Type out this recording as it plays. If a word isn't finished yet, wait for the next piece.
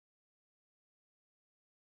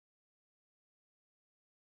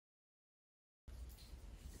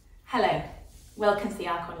Hello, welcome to the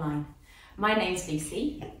ARC Online. My name's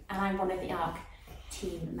Lucy and I'm one of the ARC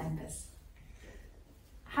team members.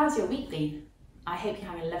 How's your week been? I hope you're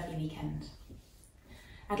having a lovely weekend.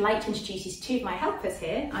 I'd like to introduce you to two of my helpers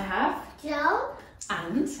here. I have Joe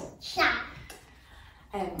and Sam.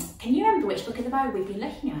 Can you remember which book of the Bible we've been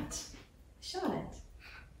looking at? Charlotte?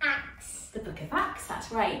 Acts. The Book of Acts, that's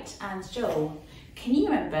right. And Joel, can you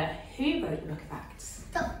remember who wrote the Book of Acts?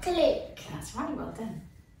 Dr. Luke. That's right, well done.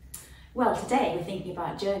 Well, today we're thinking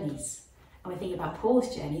about journeys and we're thinking about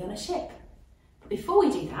Paul's journey on a ship. But before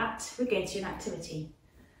we do that, we're going to do an activity.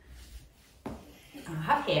 I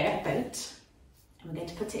have here a boat and we're going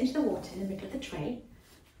to put it into the water in the middle of the tray.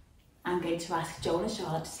 I'm going to ask Joel and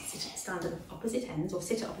Charlotte to stand at opposite ends or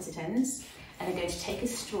sit at opposite ends, and they're going to take a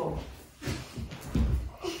straw.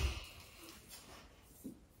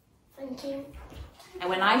 Thank you. And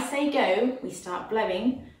when I say go, we start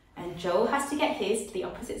blowing, and Joel has to get his to the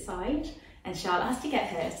opposite side and Charlotte has to get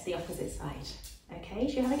hers to the opposite side.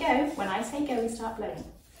 Okay, shall we have a go? When I say go, we start blowing.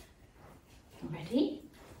 Ready,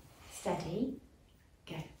 steady,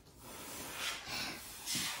 go.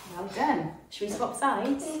 Well done. Shall we swap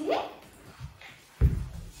sides?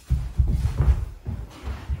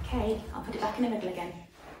 Okay, I'll put it back in the middle again.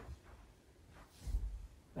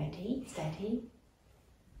 Ready, steady,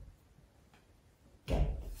 go.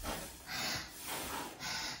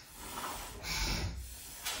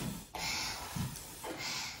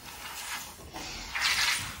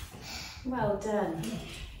 Well done.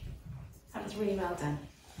 That was really well done.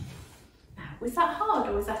 Now, was that hard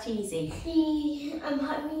or was that easy? I'm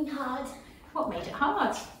having hard. What made it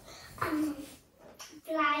hard?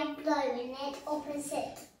 Fly blowing it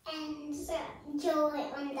opposite ends, Joe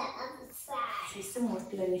it on the other side. So someone was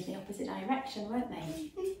blowing in the opposite direction, weren't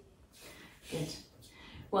they? Good.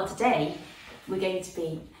 Well, today we're going to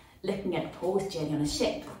be looking at Paul's journey on a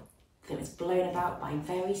ship that was blown about by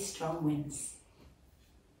very strong winds.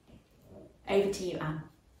 Over to you, Anne.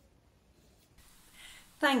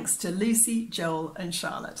 Thanks to Lucy, Joel and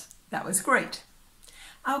Charlotte. That was great.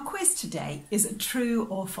 Our quiz today is a true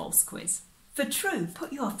or false quiz. For true,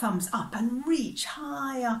 put your thumbs up and reach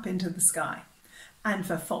high up into the sky. And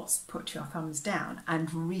for false, put your thumbs down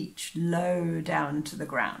and reach low down to the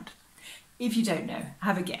ground. If you don't know,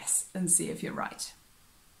 have a guess and see if you're right.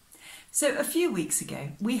 So a few weeks ago,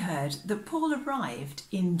 we heard that Paul arrived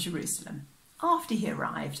in Jerusalem. After he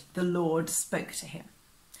arrived, the Lord spoke to him.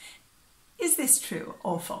 Is this true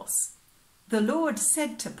or false? The Lord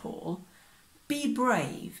said to Paul, "Be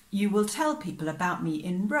brave, you will tell people about me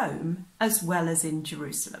in Rome as well as in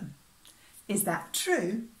Jerusalem." Is that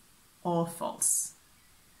true or false?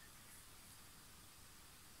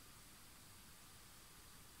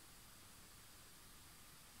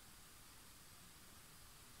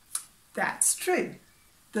 That's true.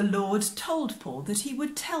 The Lord told Paul that he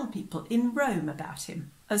would tell people in Rome about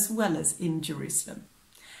him, as well as in Jerusalem.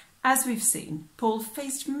 As we've seen, Paul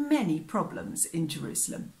faced many problems in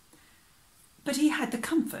Jerusalem, but he had the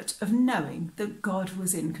comfort of knowing that God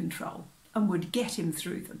was in control and would get him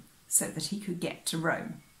through them so that he could get to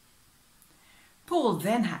Rome. Paul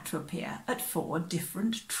then had to appear at 4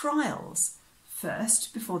 different trials,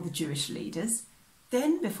 first before the Jewish leaders,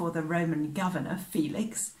 then before the Roman governor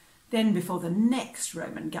Felix, then before the next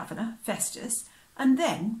Roman governor, Festus, and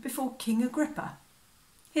then before King Agrippa.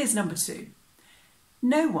 Here's number 2.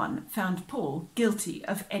 No one found Paul guilty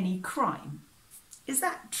of any crime. Is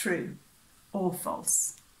that true or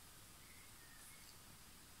false?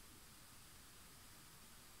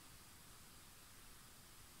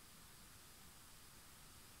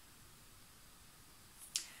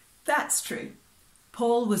 That's true.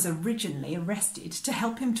 Paul was originally arrested to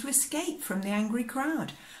help him to escape from the angry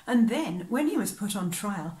crowd, and then, when he was put on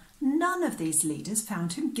trial, none of these leaders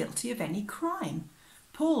found him guilty of any crime.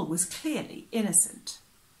 Paul was clearly innocent.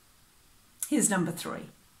 Here's number 3.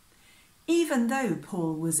 Even though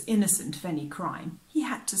Paul was innocent of any crime, he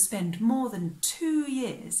had to spend more than 2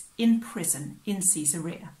 years in prison in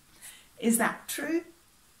Caesarea. Is that true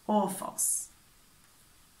or false?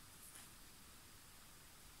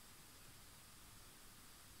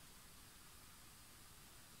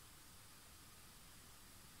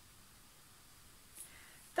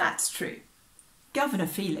 That's true. Governor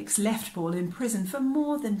Felix left Paul in prison for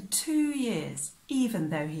more than 2 years, even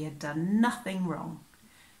though he had done nothing wrong.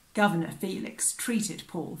 Governor Felix treated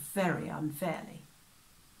Paul very unfairly.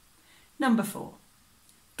 Number 4.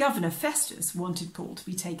 Governor Festus wanted Paul to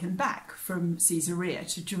be taken back from Caesarea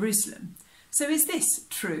to Jerusalem. So is this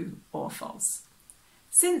true or false?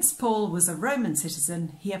 Since Paul was a Roman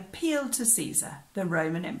citizen, he appealed to Caesar, the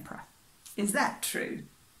Roman emperor. Is that true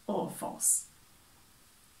or false?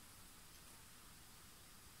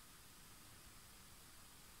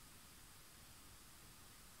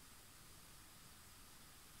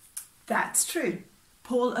 That's true.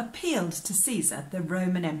 Paul appealed to Caesar, the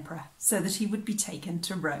Roman emperor, so that he would be taken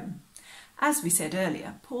to Rome. As we said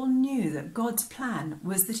earlier, Paul knew that God's plan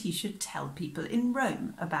was that he should tell people in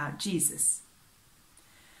Rome about Jesus.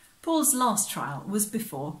 Paul's last trial was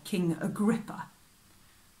before King Agrippa.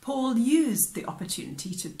 Paul used the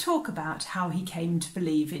opportunity to talk about how he came to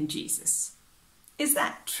believe in Jesus. Is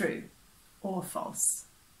that true or false?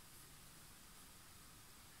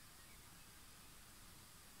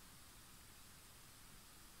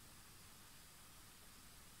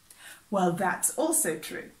 Well, that's also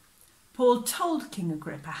true. Paul told King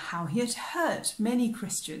Agrippa how he had hurt many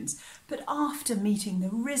Christians, but after meeting the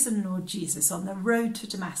risen Lord Jesus on the road to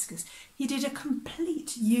Damascus, he did a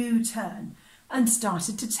complete U-turn and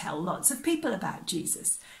started to tell lots of people about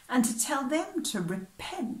Jesus and to tell them to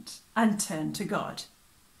repent and turn to God.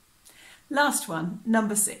 Last one,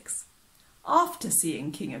 number 6. After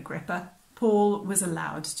seeing King Agrippa, Paul was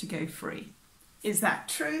allowed to go free. Is that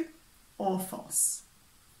true or false?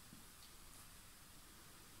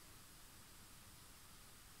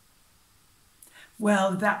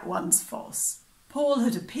 Well, that one's false. Paul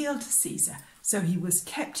had appealed to Caesar, so he was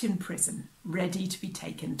kept in prison, ready to be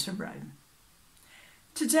taken to Rome.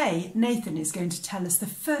 Today, Nathan is going to tell us the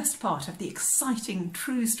first part of the exciting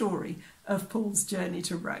true story of Paul's journey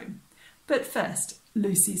to Rome. But first,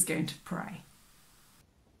 Lucy's going to pray.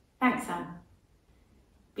 Thanks, Anne.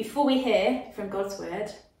 Before we hear from God's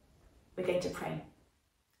word, we're going to pray.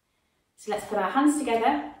 So let's put our hands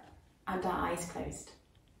together and our eyes closed.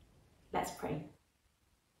 Let's pray.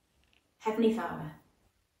 Heavenly Father,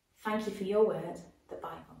 thank you for your word, the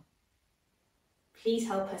Bible. Please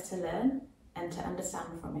help us to learn and to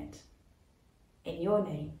understand from it. In your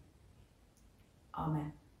name,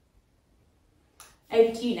 Amen.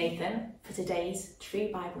 Over to you, Nathan, for today's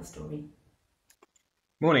true Bible story.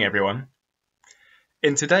 Morning, everyone.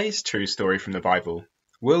 In today's true story from the Bible,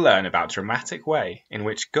 we'll learn about a dramatic way in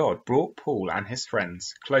which God brought Paul and his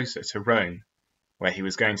friends closer to Rome, where he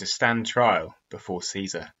was going to stand trial before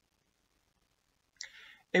Caesar.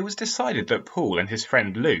 It was decided that Paul and his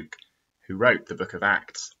friend Luke, who wrote the book of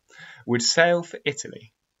Acts, would sail for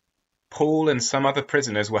Italy. Paul and some other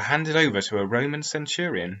prisoners were handed over to a Roman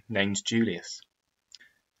centurion named Julius.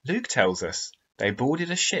 Luke tells us they boarded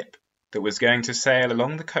a ship that was going to sail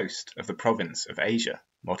along the coast of the province of Asia,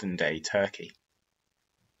 modern-day Turkey.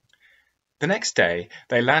 The next day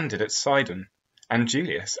they landed at Sidon, and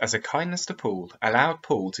Julius, as a kindness to Paul, allowed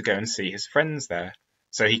Paul to go and see his friends there,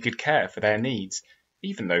 so he could care for their needs,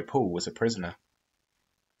 even though Paul was a prisoner.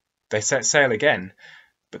 They set sail again,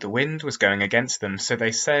 but the wind was going against them, so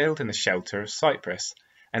they sailed in the shelter of Cyprus,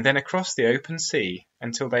 and then across the open sea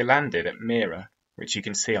until they landed at Myra, which you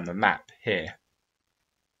can see on the map here.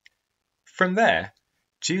 From there,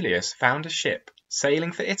 Julius found a ship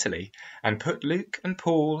sailing for Italy and put Luke and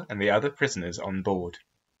Paul and the other prisoners on board.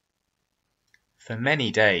 For many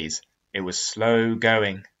days it was slow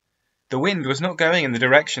going. The wind was not going in the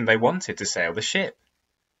direction they wanted to sail the ship.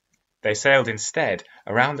 They sailed instead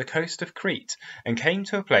around the coast of Crete and came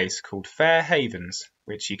to a place called Fair Havens,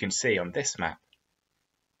 which you can see on this map.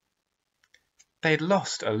 They had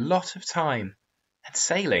lost a lot of time, and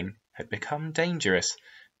sailing had become dangerous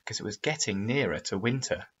because it was getting nearer to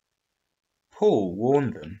winter. Paul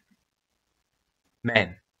warned them.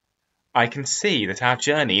 Men, I can see that our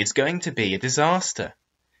journey is going to be a disaster.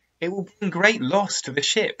 It will bring great loss to the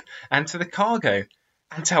ship and to the cargo,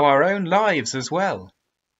 and to our own lives as well.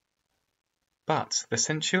 But the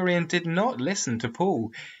centurion did not listen to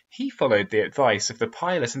Paul. He followed the advice of the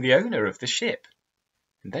pilot and the owner of the ship,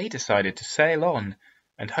 and they decided to sail on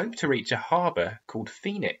and hope to reach a harbour called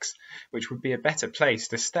Phoenix, which would be a better place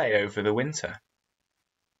to stay over the winter.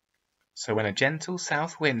 So when a gentle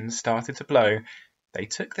south wind started to blow, they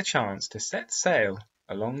took the chance to set sail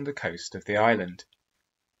along the coast of the island.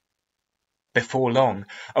 Before long,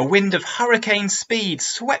 a wind of hurricane speed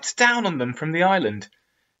swept down on them from the island,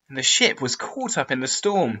 and the ship was caught up in the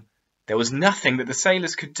storm. There was nothing that the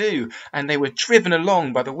sailors could do, and they were driven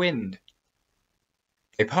along by the wind.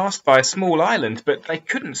 They passed by a small island, but they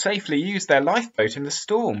couldn't safely use their lifeboat in the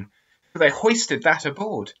storm, so they hoisted that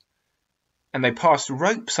aboard. And they passed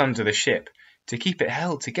ropes under the ship to keep it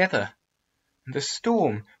held together. And the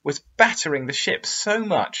storm was battering the ship so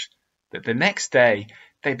much that the next day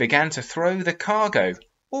they began to throw the cargo,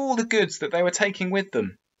 all the goods that they were taking with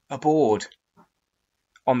them, aboard.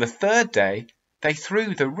 On the third day, they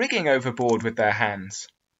threw the rigging overboard with their hands.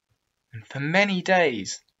 And for many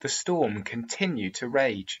days, the storm continued to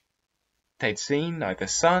rage. They'd seen neither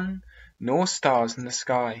sun nor stars in the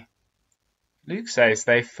sky. Luke says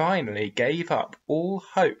they finally gave up all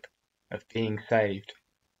hope of being saved.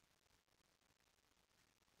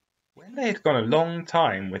 When they had gone a long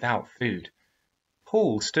time without food,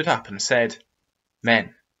 Paul stood up and said,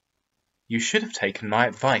 "Men, you should have taken my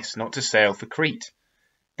advice not to sail for Crete.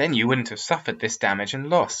 Then you wouldn't have suffered this damage and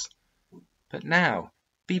loss. But now,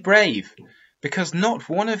 be brave, because not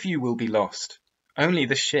one of you will be lost. Only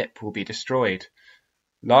the ship will be destroyed.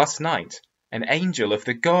 Last night, an angel of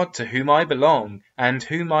the God to whom I belong and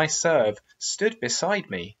whom I serve stood beside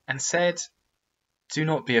me and said, 'Do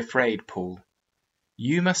not be afraid, Paul.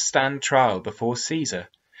 You must stand trial before Caesar,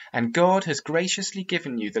 and God has graciously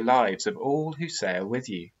given you the lives of all who sail with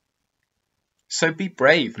you. So be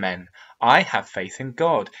brave, men. I have faith in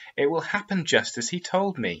God. It will happen just as he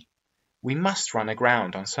told me. We must run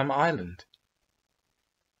aground on some island.'"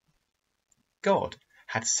 God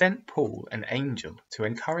had sent Paul an angel to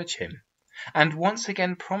encourage him, and once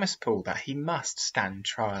again promised Paul that he must stand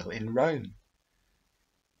trial in Rome.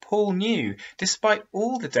 Paul knew, despite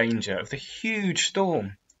all the danger of the huge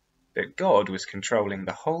storm, that God was controlling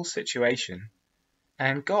the whole situation,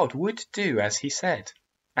 and God would do as he said,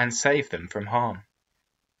 and save them from harm.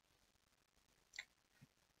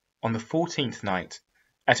 On the 14th night,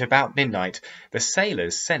 at about midnight, the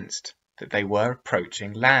sailors sensed that they were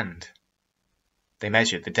approaching land. They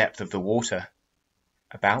measured the depth of the water,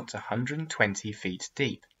 about 120 feet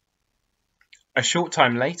deep. A short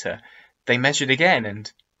time later, they measured again,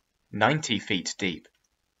 and 90 feet deep.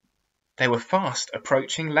 They were fast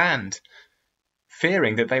approaching land.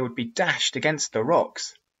 Fearing that they would be dashed against the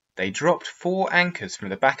rocks, they dropped 4 anchors from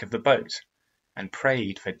the back of the boat and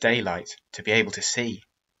prayed for daylight to be able to see.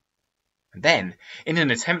 And then, in an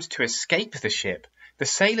attempt to escape the ship, the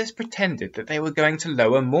sailors pretended that they were going to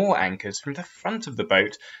lower more anchors from the front of the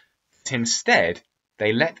boat, but instead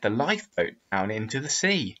they let the lifeboat down into the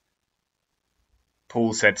sea.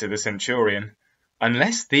 Paul said to the centurion,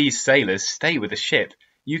 "Unless these sailors stay with the ship,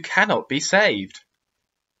 you cannot be saved."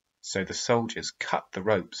 So the soldiers cut the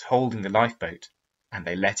ropes holding the lifeboat, and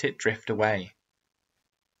they let it drift away.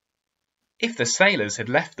 If the sailors had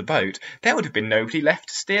left the boat, there would have been nobody left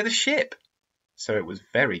to steer the ship. So it was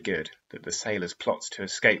very good that the sailors' plots to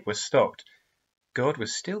escape were stopped. God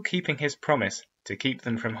was still keeping his promise to keep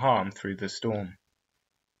them from harm through the storm.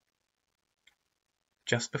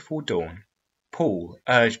 Just before dawn, Paul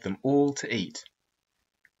urged them all to eat.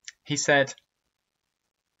 He said,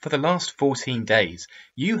 "For the last 14 days,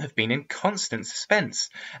 you have been in constant suspense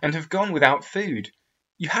and have gone without food.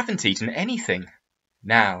 You haven't eaten anything.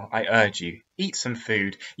 Now, I urge you, eat some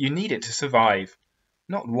food. You need it to survive.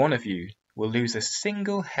 Not one of you will lose a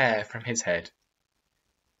single hair from his head."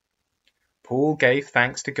 Paul gave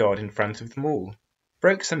thanks to God in front of them all,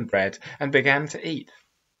 broke some bread, and began to eat.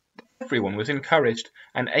 Everyone was encouraged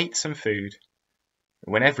and ate some food.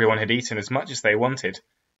 When everyone had eaten as much as they wanted,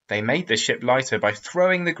 they made the ship lighter by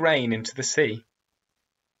throwing the grain into the sea.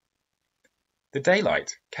 The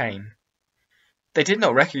daylight came. They did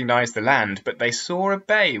not recognize the land, but they saw a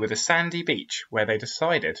bay with a sandy beach where they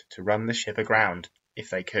decided to run the ship aground, if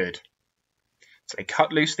they could. So they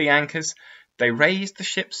cut loose the anchors, they raised the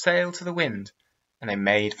ship's sail to the wind, and they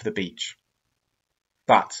made for the beach.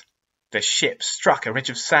 But the ship struck a ridge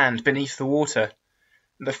of sand beneath the water.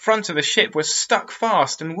 The front of the ship was stuck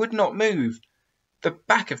fast and would not move. The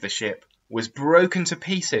back of the ship was broken to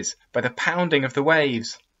pieces by the pounding of the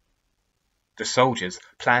waves. The soldiers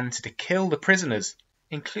planned to kill the prisoners,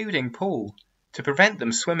 including Paul, to prevent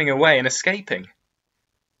them swimming away and escaping.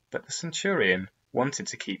 But the centurion wanted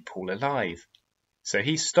to keep Paul alive, so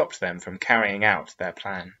he stopped them from carrying out their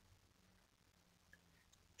plan.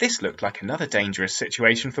 This looked like another dangerous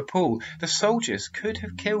situation for Paul. The soldiers could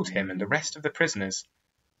have killed him and the rest of the prisoners,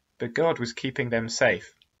 but God was keeping them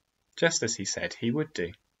safe, just as he said he would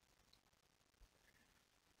do.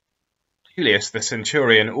 Julius the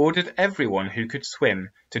centurion ordered everyone who could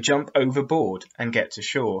swim to jump overboard and get to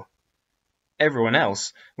shore. Everyone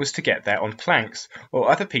else was to get there on planks or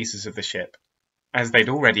other pieces of the ship, as they'd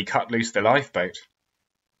already cut loose the lifeboat.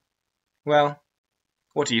 Well,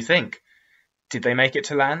 what do you think? Did they make it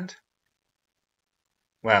to land?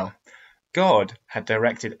 Well, God had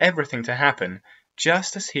directed everything to happen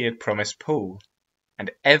just as he had promised Paul,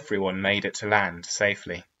 and everyone made it to land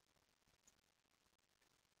safely.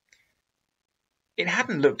 It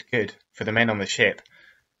hadn't looked good for the men on the ship.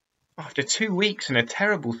 After 2 weeks in a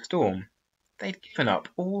terrible storm, they'd given up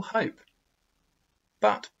all hope.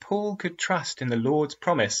 But Paul could trust in the Lord's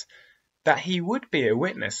promise that he would be a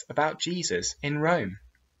witness about Jesus in Rome.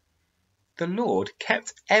 The Lord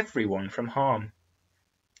kept everyone from harm,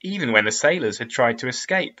 even when the sailors had tried to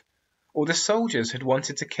escape, or the soldiers had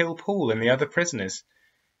wanted to kill Paul and the other prisoners,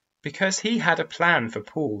 because he had a plan for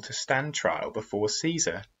Paul to stand trial before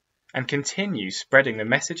Caesar, and continue spreading the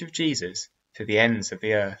message of Jesus to the ends of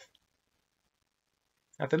the earth.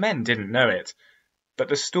 Now the men didn't know it, but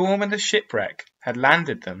the storm and the shipwreck had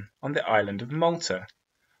landed them on the island of Malta,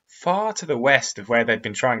 far to the west of where they'd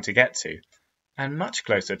been trying to get to, and much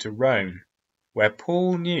closer to Rome, where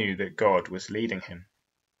Paul knew that God was leading him.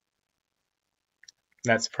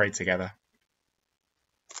 Let's pray together.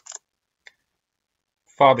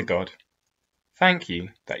 Father God, thank you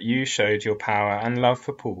that you showed your power and love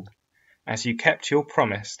for Paul, as you kept your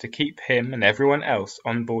promise to keep him and everyone else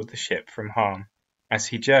on board the ship from harm, as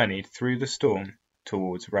he journeyed through the storm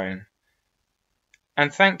towards Rome.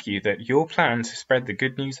 And thank you that your plan to spread the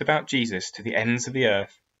good news about Jesus to the ends of the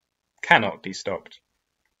earth cannot be stopped.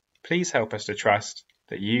 Please help us to trust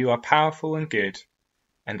that you are powerful and good,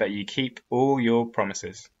 and that you keep all your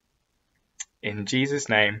promises. In Jesus'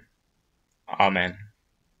 name, Amen.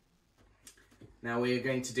 Now we are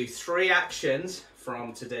going to do 3 actions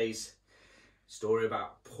from today's story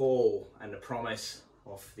about Paul and the promise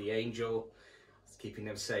of the angel keeping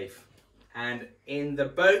them safe. And in the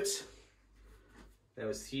boat, there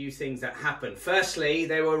was a few things that happened. Firstly,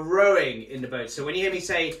 they were rowing in the boat. So when you hear me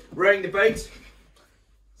say rowing the boat,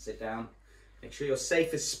 sit down. Make sure you're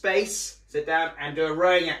safe as space. Sit down and do a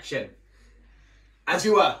rowing action. As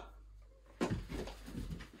you were.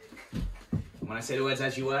 When I say the words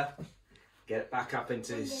as you were, get back up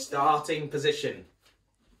into starting position.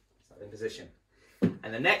 Starting position.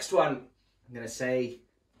 And the next one I'm going to say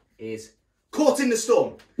is caught in the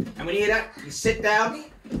storm. And when you hear that, you sit down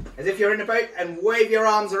as if you're in a boat and wave your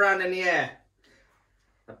arms around in the air.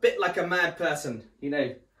 A bit like a mad person, you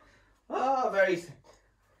know. Very...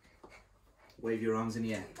 Wave your arms in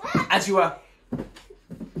the air. As you are.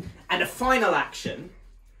 And the final action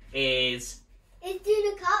is... It's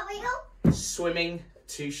doing a cartwheel. Swimming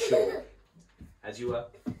to shore. As you are.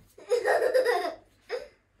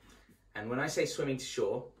 And when I say swimming to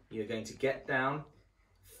shore, you're going to get down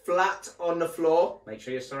flat on the floor. Make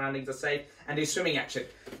sure your surroundings are safe. And do swimming action.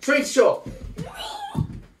 Swimming to shore.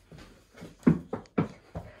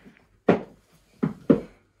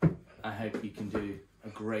 I hope you can do a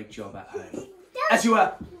great job at home. As you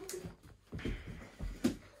are.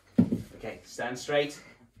 Okay, stand straight.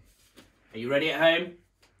 Are you ready at home? Can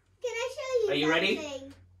I show you Are you ready?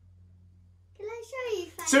 something? Can I show you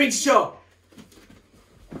something? Swimming to shore.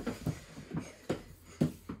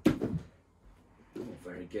 Oh,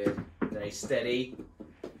 very good. Very steady.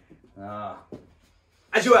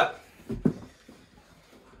 As you are.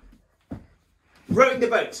 Rowing the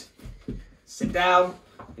boat. Sit down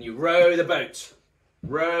and you row the boat.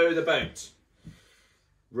 Row the boat.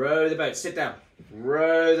 Row the boat. Sit down.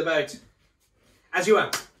 Row the boat. As you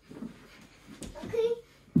are. Okay.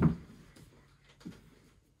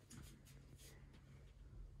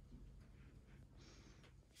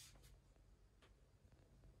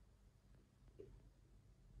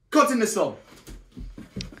 Caught in the storm.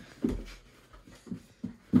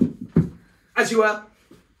 As you are.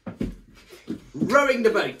 Rowing the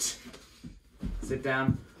boat. Sit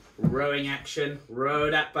down. Rowing action. Row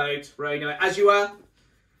that boat. Rowing the boat. As you are.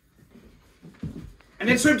 And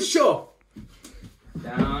then swim to shore.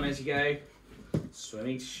 Down as you go.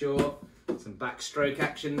 Swimming to shore. Some backstroke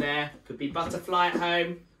action there. Could be butterfly at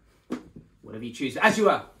home. Whatever you choose. As you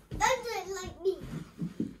are. Don't do it like me.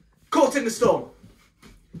 Caught in the storm.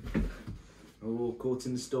 Oh, caught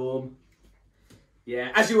in the storm.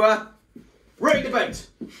 Yeah, as you were. Rowing the boat.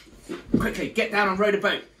 Quickly, get down and row the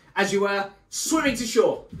boat. As you were. Swimming to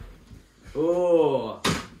shore. Oh.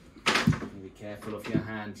 Be careful of your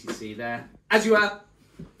hands, you see there. As you were.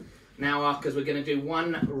 Now, Arcas, we're going to do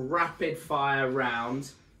one rapid fire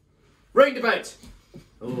round. Rowing the boat.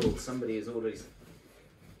 Oh, somebody is already...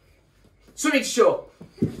 Swimming to shore.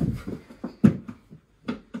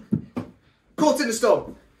 Caught in the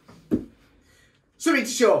storm. Swimming to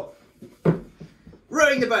shore.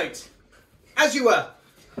 Rowing the boat. As you were.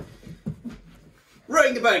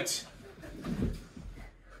 Rowing the boat.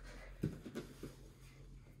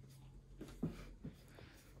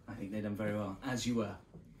 I think they've done very well. As you were.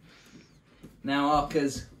 Now,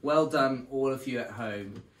 Arcas, well done all of you at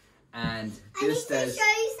home. And just I need as to show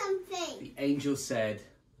you something. the angel said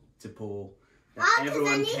to Paul, that Arcas, I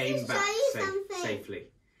everyone need to came show back you something. safely.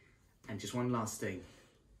 And just one last thing.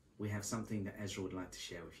 We have something that Ezra would like to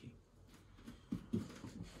share with you.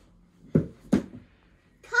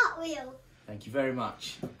 Cartwheel. Thank you very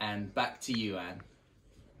much. And back to you, Anne.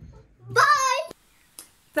 Bye.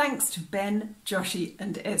 Thanks to Ben, Joshie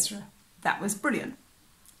and Ezra. That was brilliant.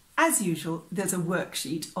 As usual, there's a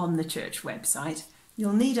worksheet on the church website.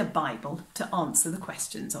 You'll need a Bible to answer the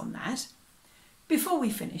questions on that. Before we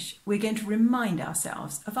finish, we're going to remind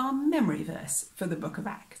ourselves of our memory verse for the book of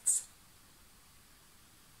Acts.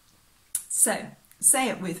 So, say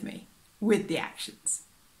it with me, with the actions.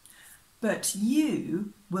 But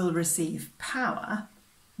you will receive power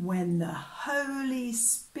when the Holy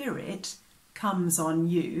Spirit comes on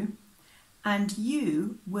you, and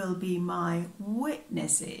you will be my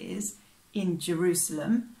witnesses in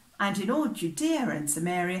Jerusalem and in all Judea and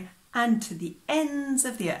Samaria and to the ends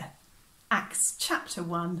of the earth. Acts chapter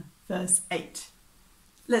 1, verse 8.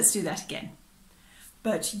 Let's do that again.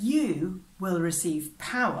 But you will receive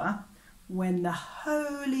power when the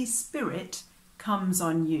Holy Spirit comes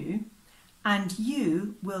on you, and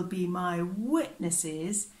you will be my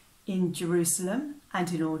witnesses in Jerusalem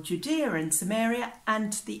and in all Judea and Samaria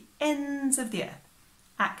and to the ends of the earth.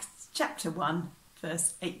 Acts chapter 1,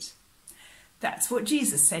 verse 8. That's what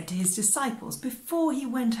Jesus said to his disciples before he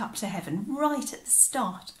went up to heaven, right at the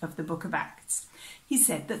start of the book of Acts. He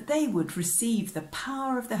said that they would receive the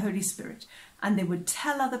power of the Holy Spirit and they would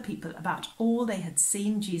tell other people about all they had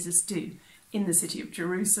seen Jesus do in the city of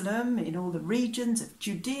Jerusalem, in all the regions of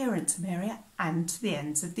Judea and Samaria and to the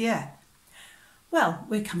ends of the earth. Well,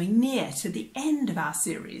 we're coming near to the end of our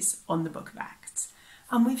series on the book of Acts,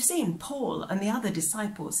 and we've seen Paul and the other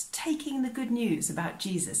disciples taking the good news about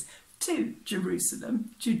Jesus to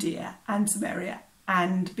Jerusalem, Judea and Samaria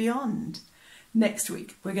and beyond. Next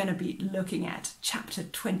week, we're going to be looking at chapter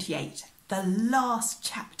 28, the last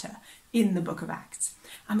chapter in the book of Acts.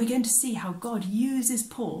 And we're going to see how God uses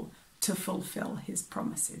Paul to fulfill his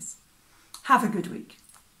promises. Have a good week.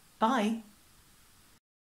 Bye.